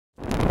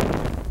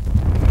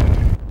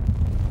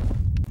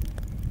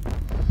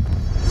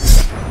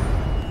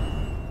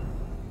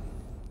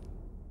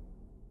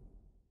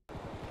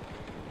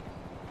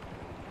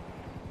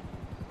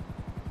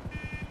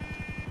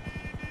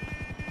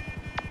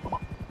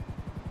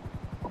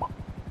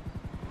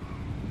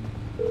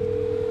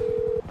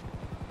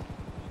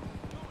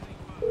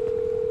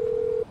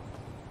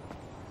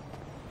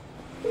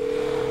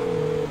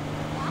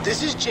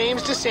This is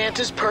James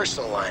DeSantis'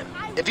 personal line.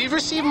 If you've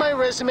received my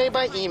resume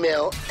by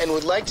email and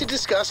would like to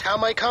discuss how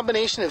my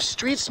combination of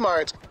street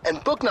smarts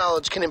and book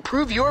knowledge can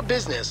improve your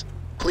business,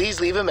 please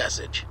leave a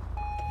message.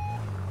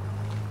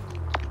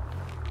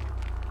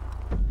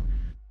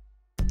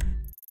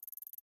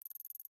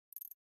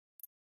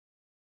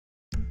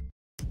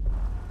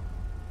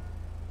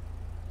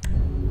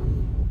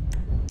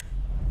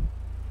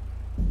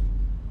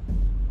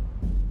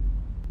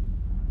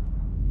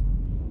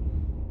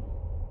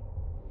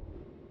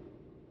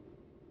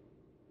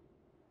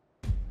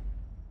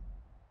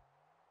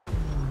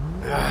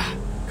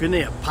 Couldn't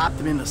they have popped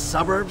them in the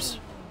suburbs?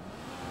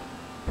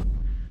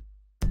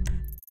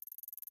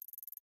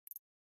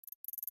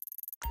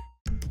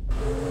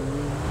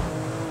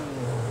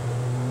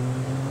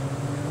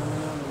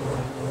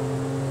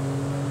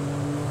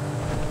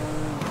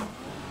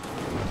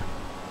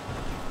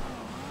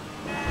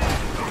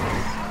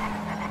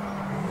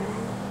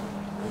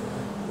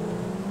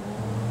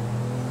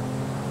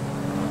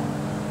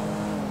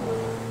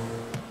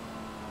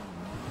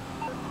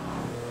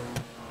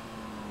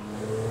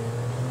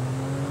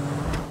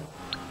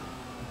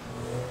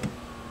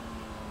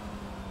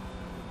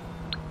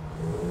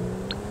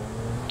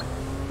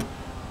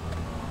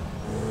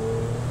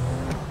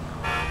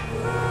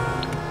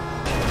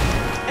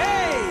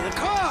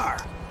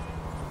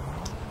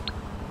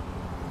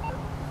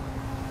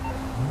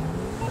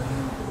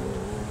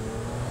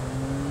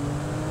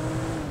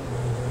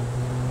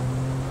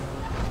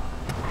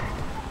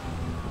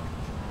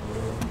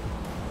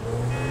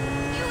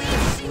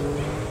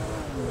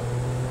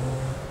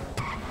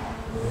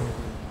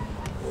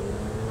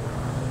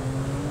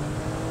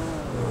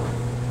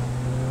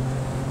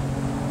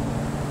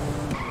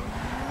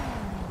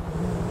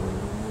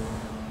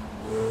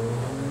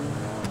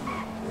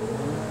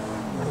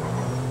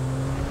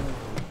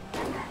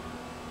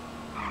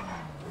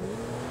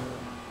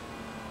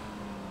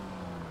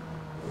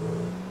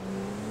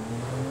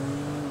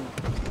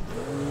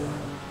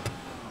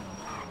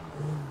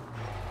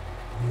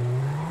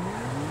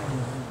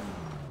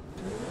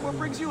 What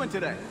brings you in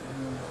today?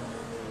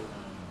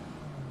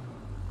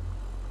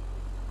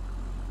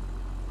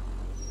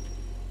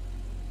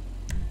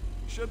 You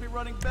should be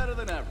running better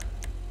than ever.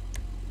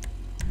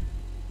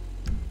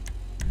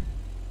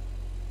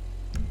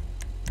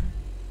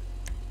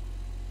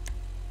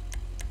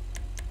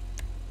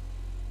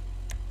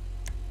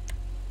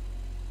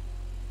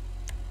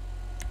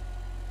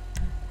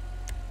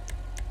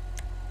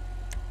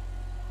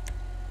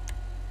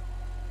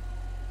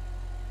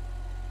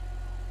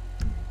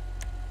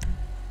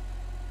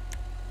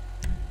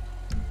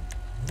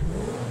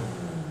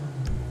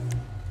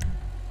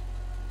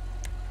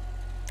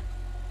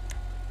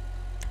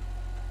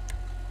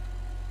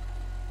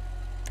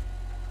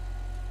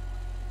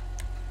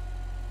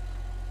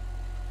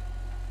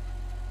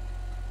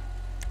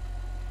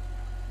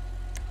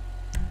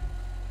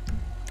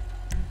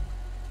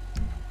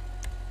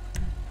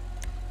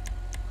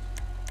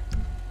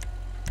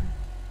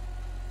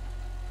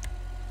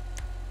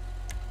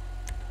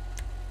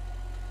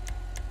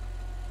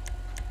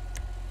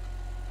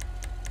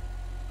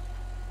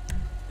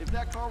 If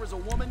that car was a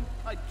woman,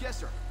 I'd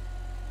guess her.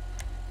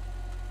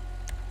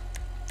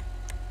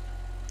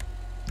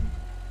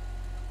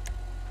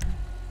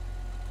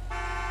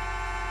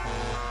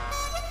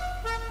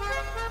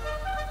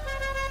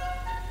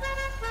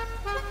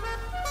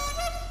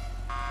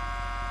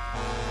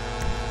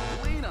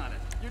 Lean on it.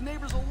 Your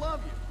neighbors will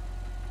love you.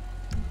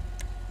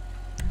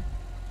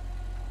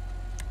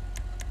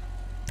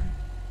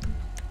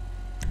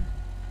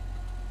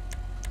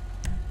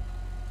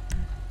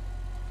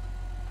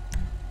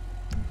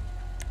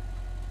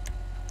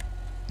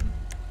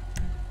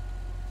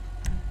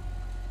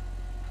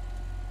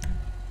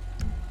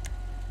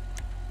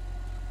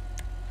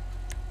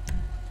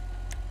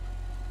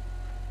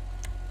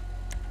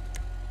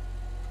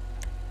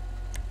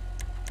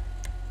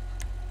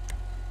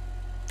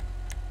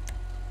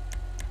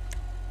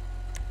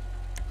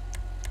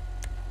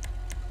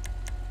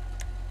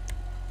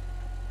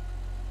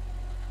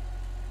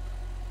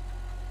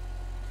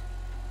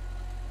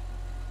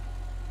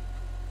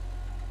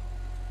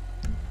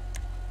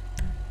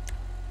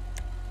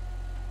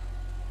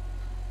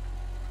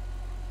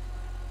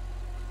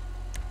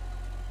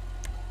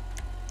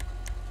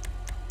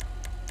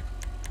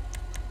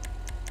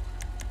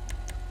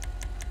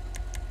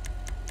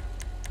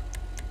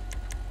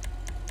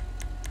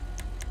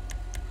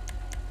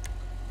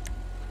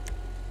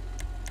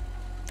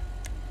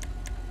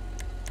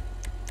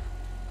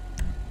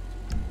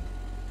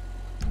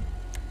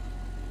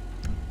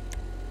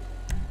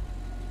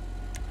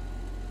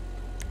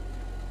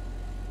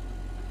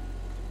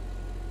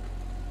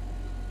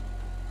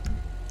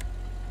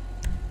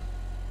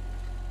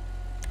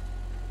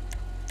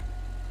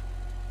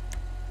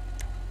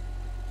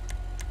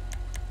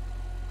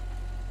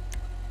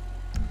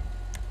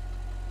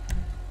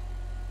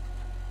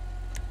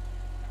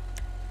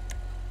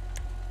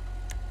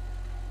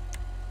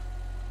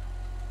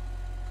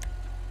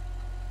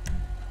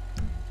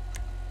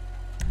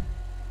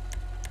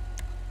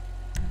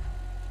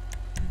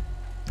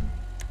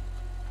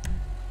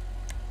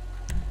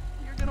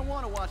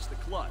 want to watch the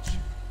clutch.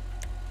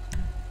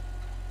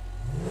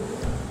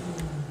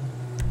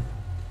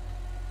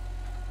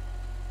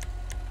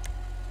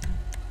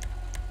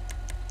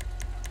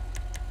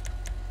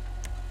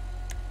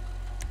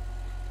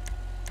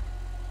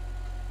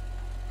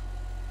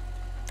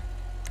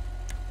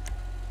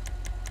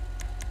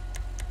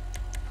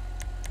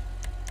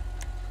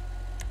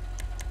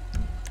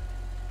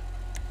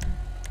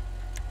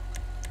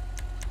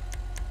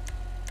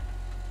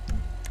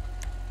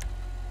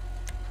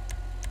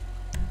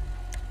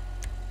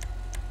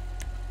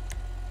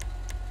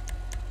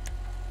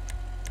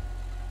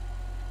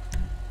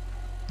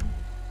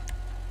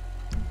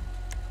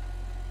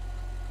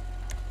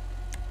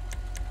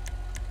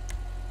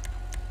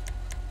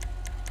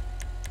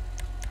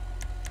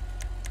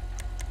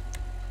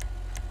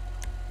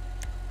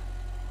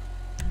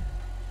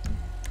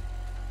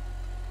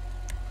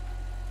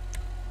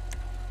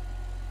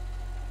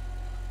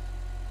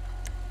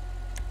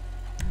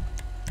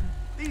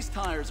 These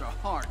tires are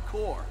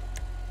hardcore.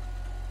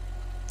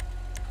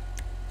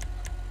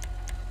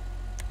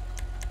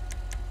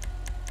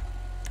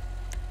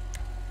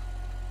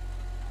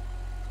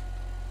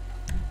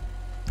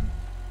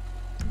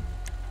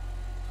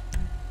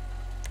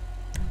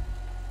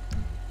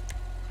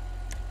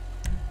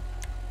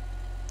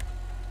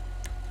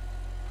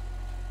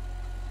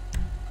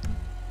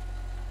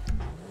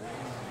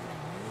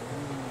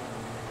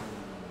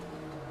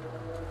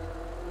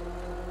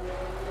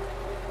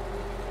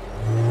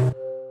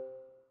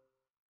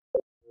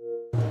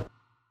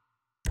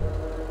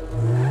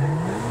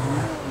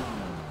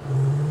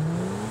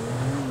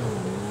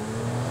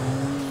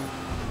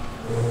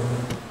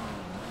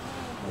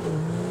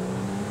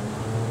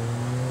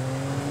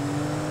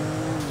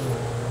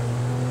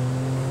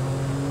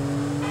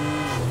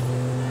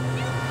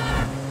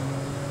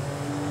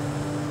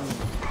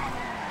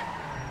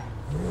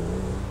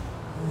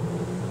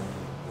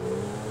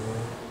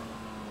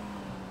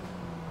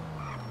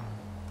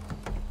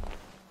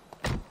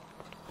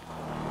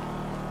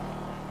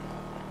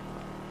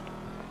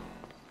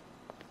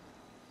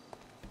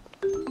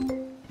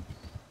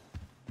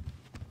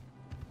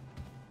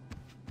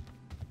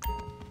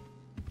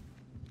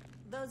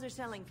 Those are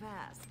selling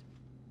fast.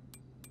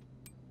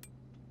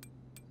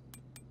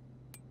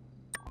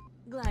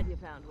 Glad you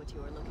found what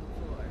you were looking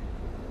for.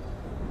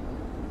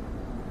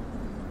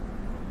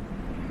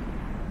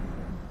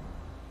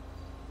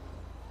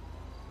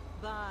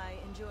 Bye.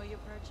 Enjoy your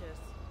purchase.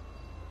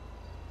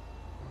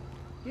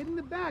 Get in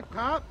the back,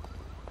 Pop.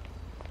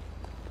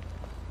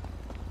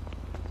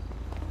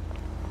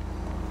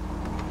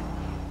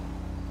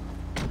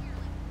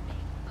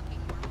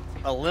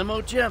 A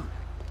limo, Jim?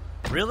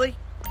 Really?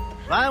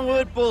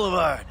 Vinewood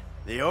Boulevard,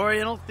 the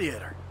Oriental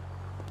Theater.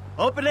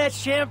 Open that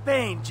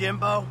champagne,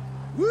 Jimbo.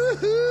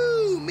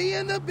 Woohoo! Me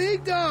and the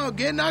big dog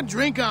getting our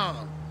drink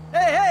on.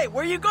 Hey,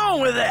 where you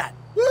going with that?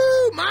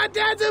 Woo! My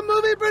dad's a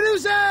movie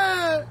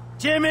producer!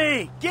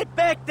 Jimmy, get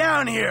back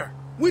down here.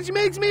 Which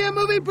makes me a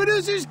movie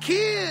producer's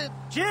kid.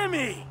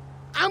 Jimmy!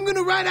 I'm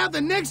gonna ride out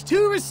the next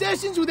 2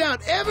 recessions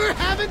without ever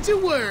having to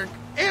work.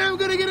 And I'm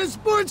gonna get a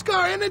sports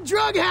car and a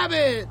drug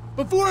habit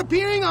before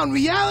appearing on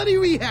Reality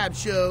Rehab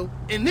Show.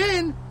 And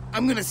then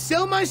I'm gonna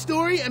sell my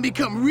story and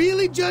become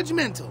really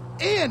judgmental.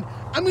 And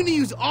I'm gonna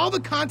use all the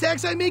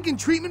contacts I make in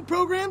treatment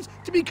programs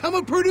to become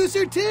a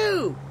producer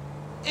too.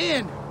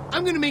 And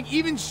I'm gonna make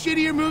even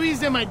shittier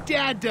movies than my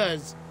dad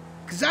does.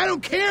 Cause I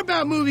don't care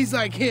about movies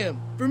like him.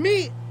 For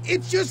me,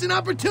 it's just an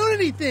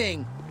opportunity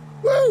thing.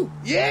 Woo!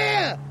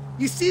 Yeah!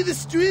 You see the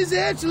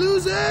strizzatch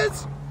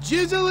losers?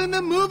 Jizzle in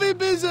the movie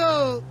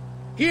bizzle.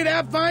 Hear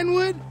that,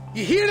 Vinewood?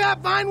 You hear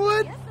that,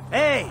 Vinewood?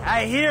 Hey,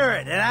 I hear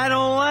it, and I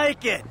don't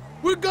like it.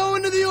 We're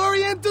going to the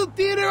Oriental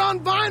Theater on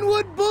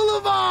Vinewood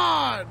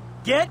Boulevard!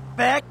 Get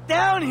back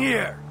down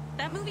here!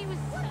 That movie was...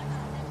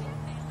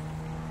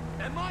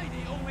 Am I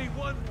the only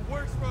one who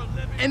works for a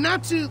living? And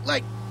not to,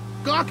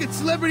 gawk at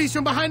celebrities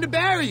from behind a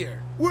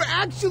barrier. We're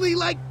actually,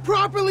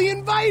 properly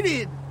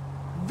invited.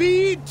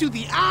 V to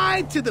the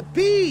I to the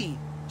P.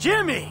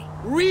 Jimmy!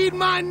 Read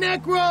my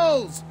neck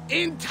rolls.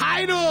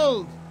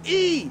 Entitled.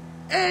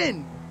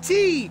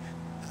 E-N-T...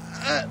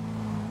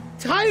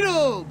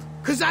 titled.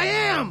 'Cause I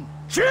am.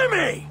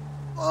 Jimmy!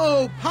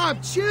 Oh,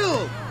 Pop,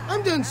 chill.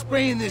 I'm done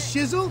spraying this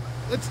shizzle.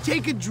 Let's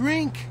take a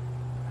drink.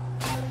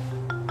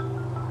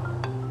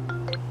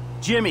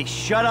 Jimmy,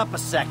 shut up a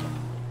second.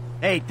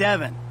 Hey,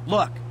 Devin,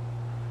 look.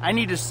 I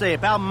need to say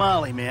about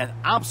Molly, man,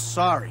 I'm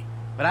sorry,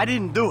 but I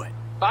didn't do it.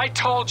 I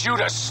told you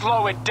to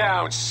slow it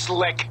down,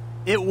 Slick.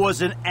 It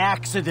was an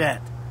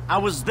accident. I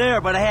was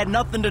there, but I had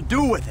nothing to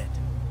do with it.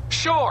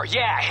 Sure,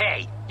 yeah,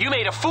 hey. You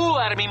made a fool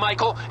out of me,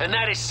 Michael, and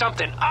that is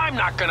something I'm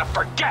not gonna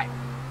forget.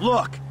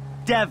 Look,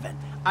 Devin,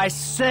 I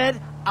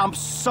said I'm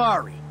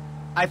sorry.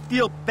 I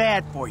feel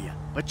bad for you,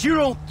 but you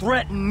don't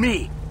threaten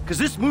me, because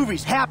this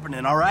movie's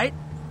happening, all right?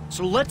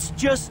 So let's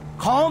just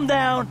calm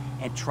down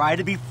and try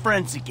to be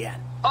friends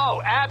again.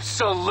 Oh,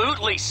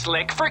 absolutely,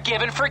 Slick.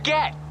 Forgive and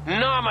forget.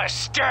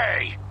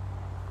 Namaste.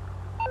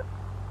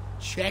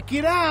 Check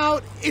it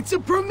out. It's a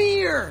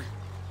premiere.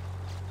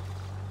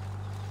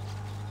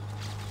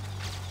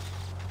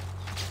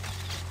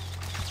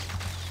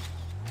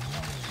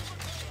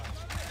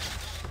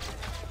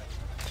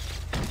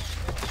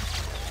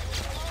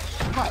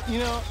 Pop, you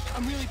know,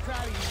 I'm really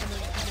proud of you, even though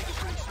you do make a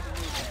pretty shitty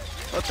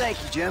movie. Well,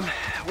 thank you, Jim.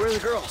 Where are the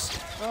girls?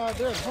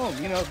 They're at home.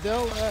 You know,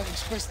 they'll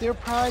express their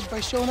pride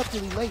by showing up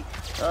really late.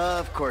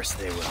 Of course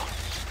they will.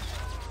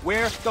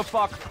 Where the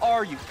fuck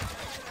are you?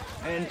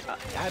 And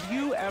have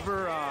you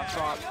ever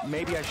thought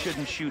maybe I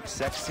shouldn't shoot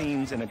sex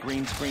scenes in a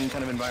green screen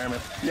kind of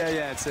environment?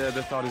 Yeah, it's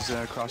the thought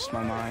has crossed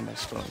my mind, I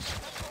suppose.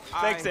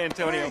 Thanks,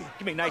 Antonio. Hey,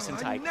 Give me nice and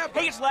tight. never-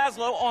 Hey, it's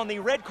Laszlo on the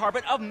red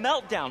carpet of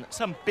Meltdown.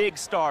 Some big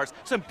stars,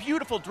 some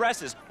beautiful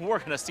dresses. We're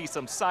gonna see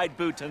some side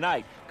boob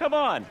tonight. Come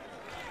on.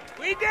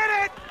 We did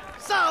it!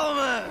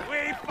 Solomon!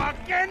 We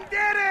fucking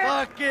did it!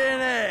 Fucking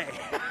A!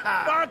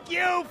 Fuck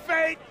you,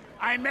 fate!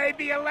 I may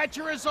be a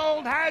lecherous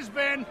old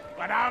has-been,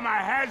 but I'm a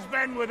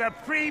has-been with a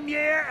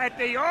premiere at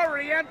the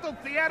Oriental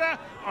Theater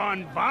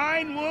on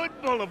Vinewood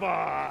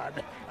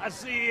Boulevard. I'll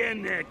see you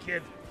in there,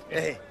 kid.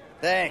 Hey,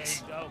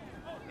 thanks. There you go.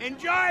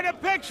 Enjoy the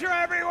picture,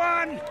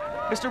 everyone!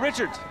 Mr.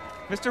 Richards.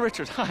 Mr.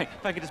 Richards, hi.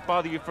 If I could just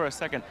bother you for a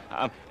second.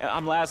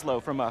 I'm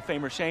Laszlo from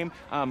Fame or Shame,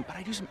 but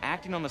I do some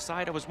acting on the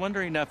side. I was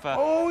wondering if...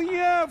 Oh,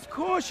 yeah, of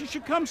course. You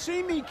should come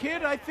see me,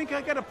 kid. I think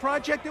I got a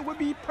project that would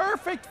be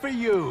perfect for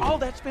you. Oh,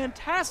 that's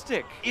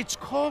fantastic. It's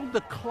called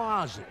The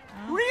Closet.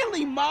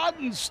 Really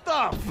modern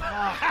stuff.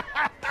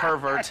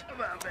 Pervert.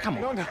 Come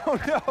on. No.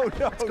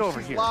 Let's go over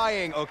She's here.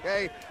 lying,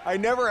 okay? I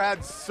never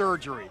had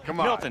surgery.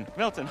 Come on.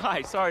 Milton,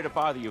 hi. Sorry to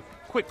bother you.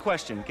 Quick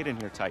question. Get in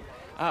here tight.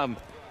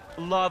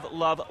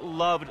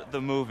 Loved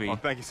the movie. Oh,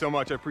 thank you so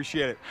much. I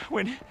appreciate it.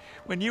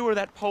 When you were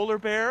that polar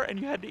bear and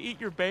you had to eat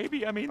your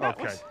baby, I mean, that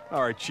Okay. was...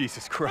 All right,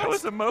 Jesus Christ. That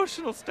was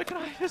emotional. Can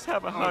I just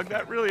have a hug?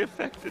 That really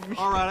affected me.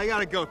 All right, I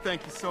gotta go.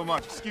 Thank you so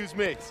much. Excuse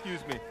me.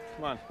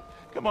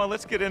 Come on,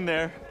 let's get in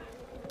there.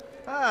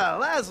 Ah,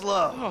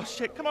 Laszlo! Oh,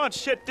 shit. Come on,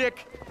 shit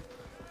dick.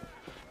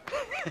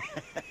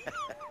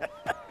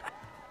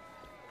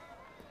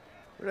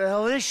 Where the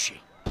hell is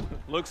she?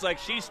 Looks like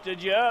she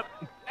stood you up.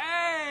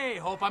 Hey,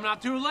 hope I'm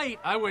not too late.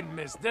 I wouldn't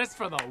miss this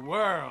for the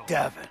world.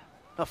 Devin,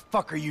 the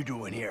fuck are you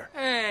doing here?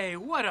 Hey,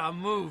 what a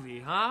movie,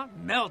 huh?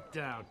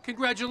 Meltdown.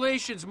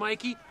 Congratulations,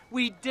 Mikey.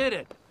 We did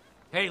it.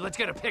 Hey, let's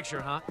get a picture,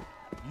 huh?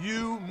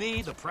 You,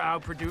 me, the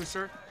proud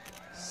producer.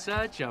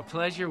 Such a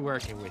pleasure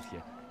working with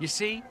you. You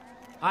see,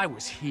 I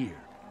was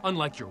here,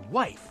 unlike your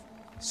wife.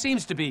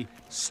 Seems to be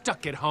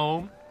stuck at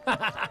home.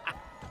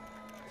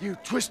 You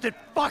twisted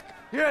fuck!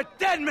 You're a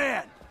dead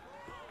man!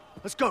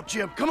 Let's go,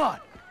 Jim. Come on.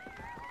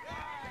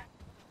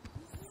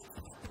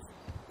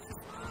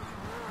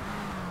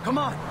 Come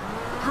on.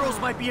 The girls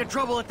might be in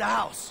trouble at the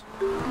house.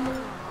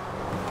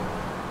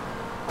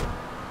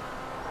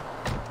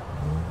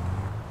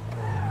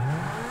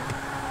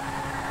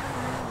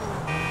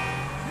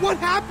 What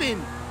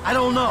happened? I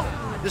don't know.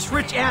 This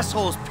rich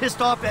asshole is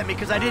pissed off at me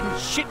because I didn't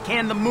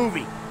shit-can the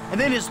movie. And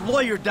then his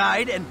lawyer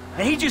died, and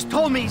he just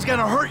told me he's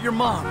gonna hurt your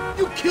mom.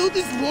 You killed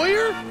his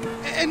lawyer?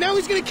 And now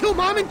he's gonna kill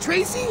Mom and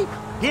Tracy?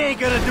 He ain't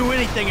gonna do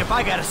anything if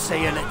I got a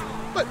say in it.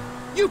 But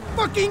you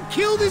fucking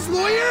killed his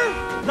lawyer?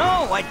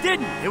 No, I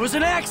didn't. It was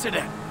an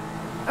accident.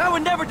 I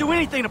would never do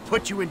anything to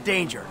put you in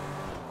danger.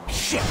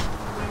 Shit.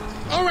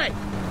 All right,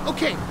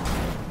 okay.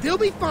 They'll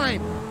be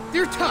fine.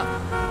 They're tough.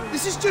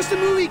 This is just a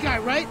movie guy,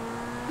 right?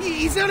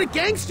 He's not a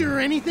gangster or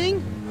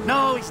anything.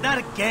 No, he's not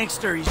a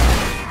gangster.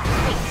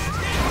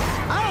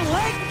 I don't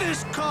like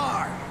this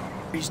car.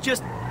 He's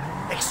just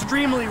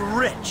extremely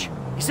rich.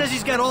 He says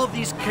he's got all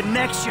these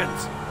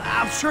connections.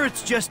 I'm sure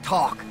it's just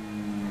talk.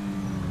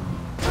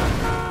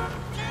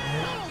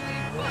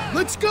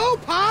 Let's go,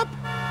 Pop!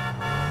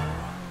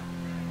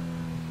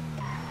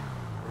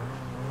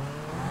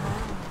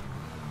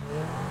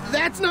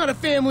 That's not a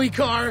family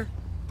car.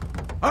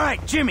 All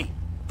right, Jimmy,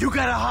 you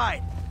gotta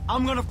hide.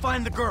 I'm gonna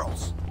find the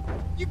girls.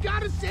 You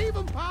gotta save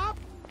them, Pop!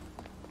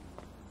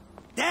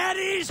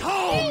 Daddy's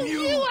home,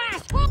 you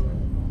asshole!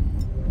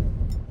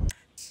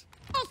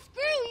 Oh,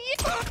 screw you!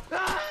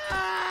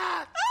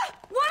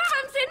 One of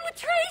them's in with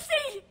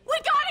Tracy! We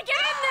gotta get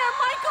in there,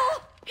 Michael!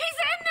 He's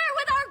in there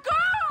with our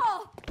girl!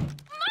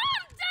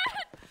 Mom,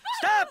 Dad!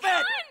 Stop it!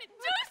 Son,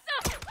 do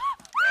something!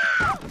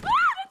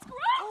 That's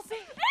gross!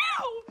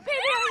 Ew! Baby,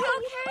 are you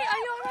okay? Are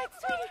you all right,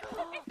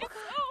 sweetie?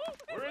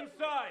 We're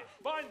inside.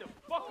 Find them.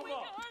 Fuck them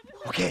up.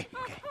 Okay.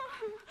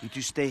 You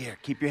two stay here.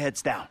 Keep your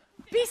heads down.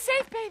 Be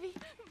safe, baby.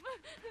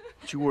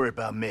 Don't you worry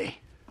about me.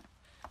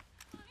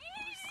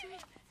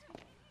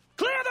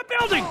 Clear the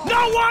building!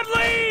 No one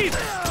leave!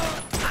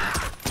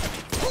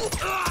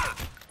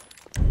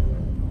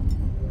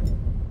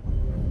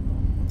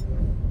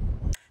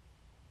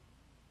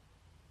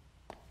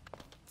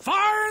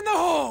 Fire in the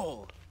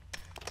hole!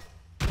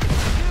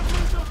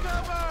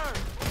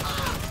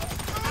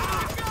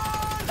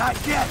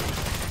 Not yet.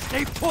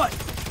 Stay put.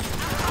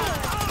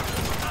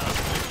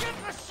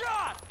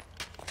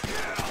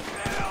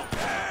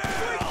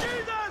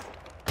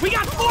 We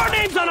got 4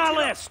 names on our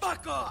list!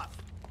 Fuck off.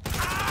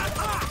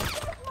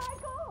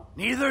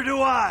 Neither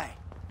do I.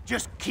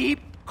 Just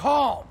keep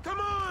calm. Come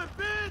on,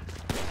 bitch!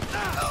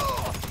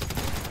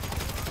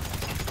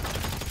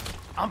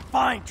 I'm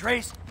fine,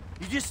 Trace.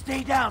 You just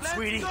stay down,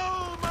 sweetie.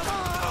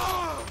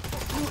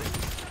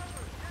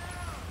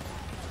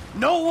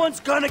 No one's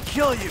gonna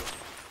kill you.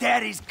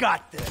 Daddy's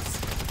got this.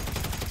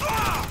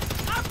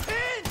 I'm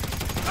pinned!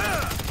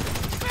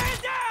 Man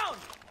down!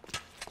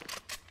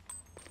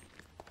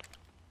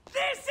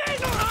 This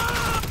is...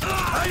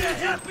 Are you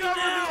happy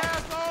now?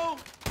 Asshole!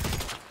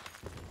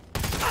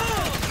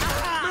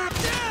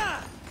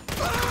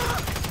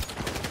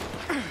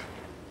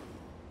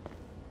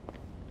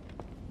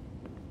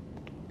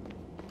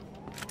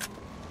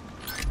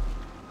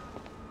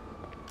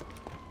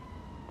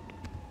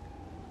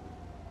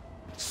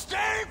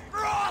 Stay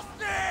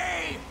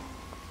frosty!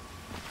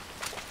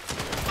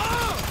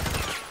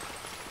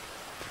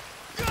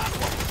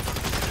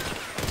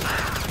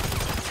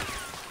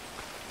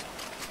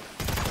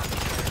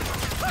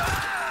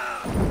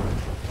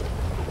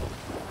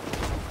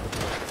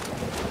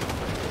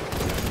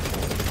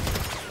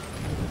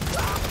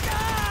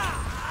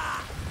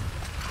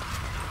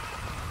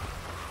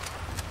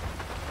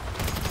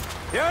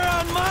 You're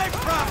on my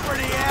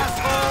property,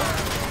 asshole!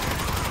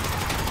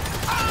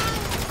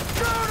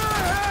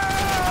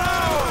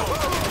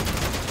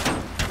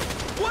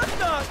 What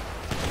the?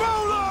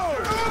 Bolo!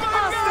 Oh my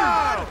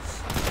God!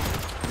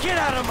 Get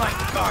out of my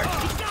garden,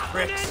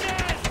 pricks!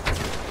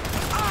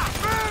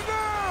 Man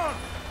down!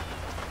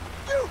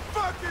 You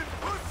fucking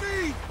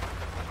pussy!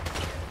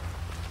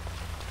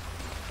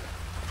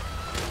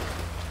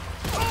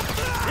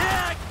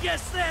 Yeah, I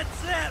guess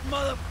that's that,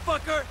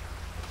 motherfucker!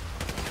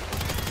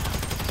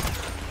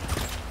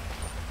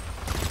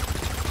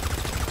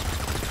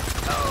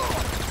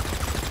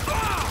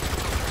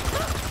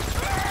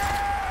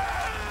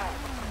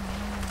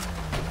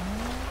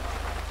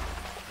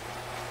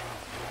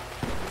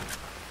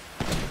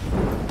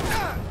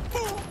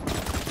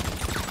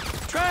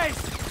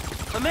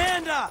 Trace!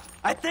 Amanda!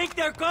 I think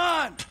they're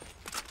gone!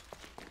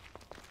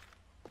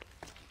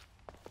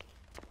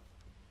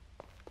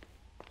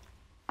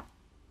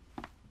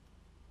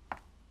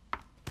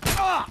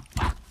 I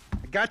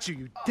got you,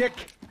 you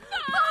dick!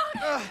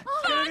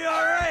 It's gonna be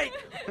all right!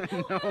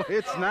 No,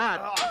 it's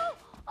not.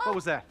 What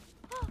was that?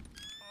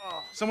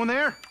 Someone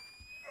there?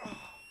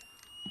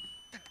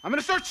 I'm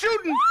gonna start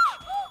shooting!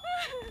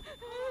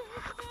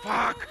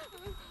 Fuck!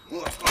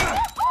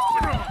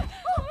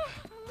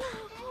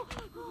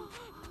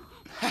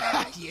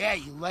 Yeah,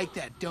 you like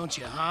that, don't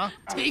you, huh?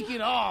 Take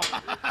it off.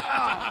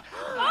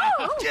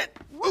 Get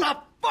the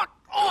fuck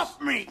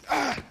off me!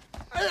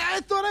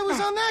 I thought I was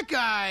on that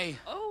guy.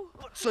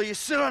 So you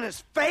sit on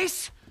his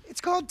face? It's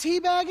called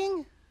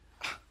teabagging.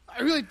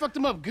 I really fucked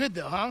him up good,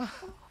 though, huh?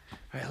 All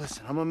right,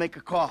 listen, I'm gonna make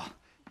a call.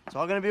 It's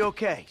all gonna be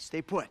okay.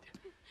 Stay put.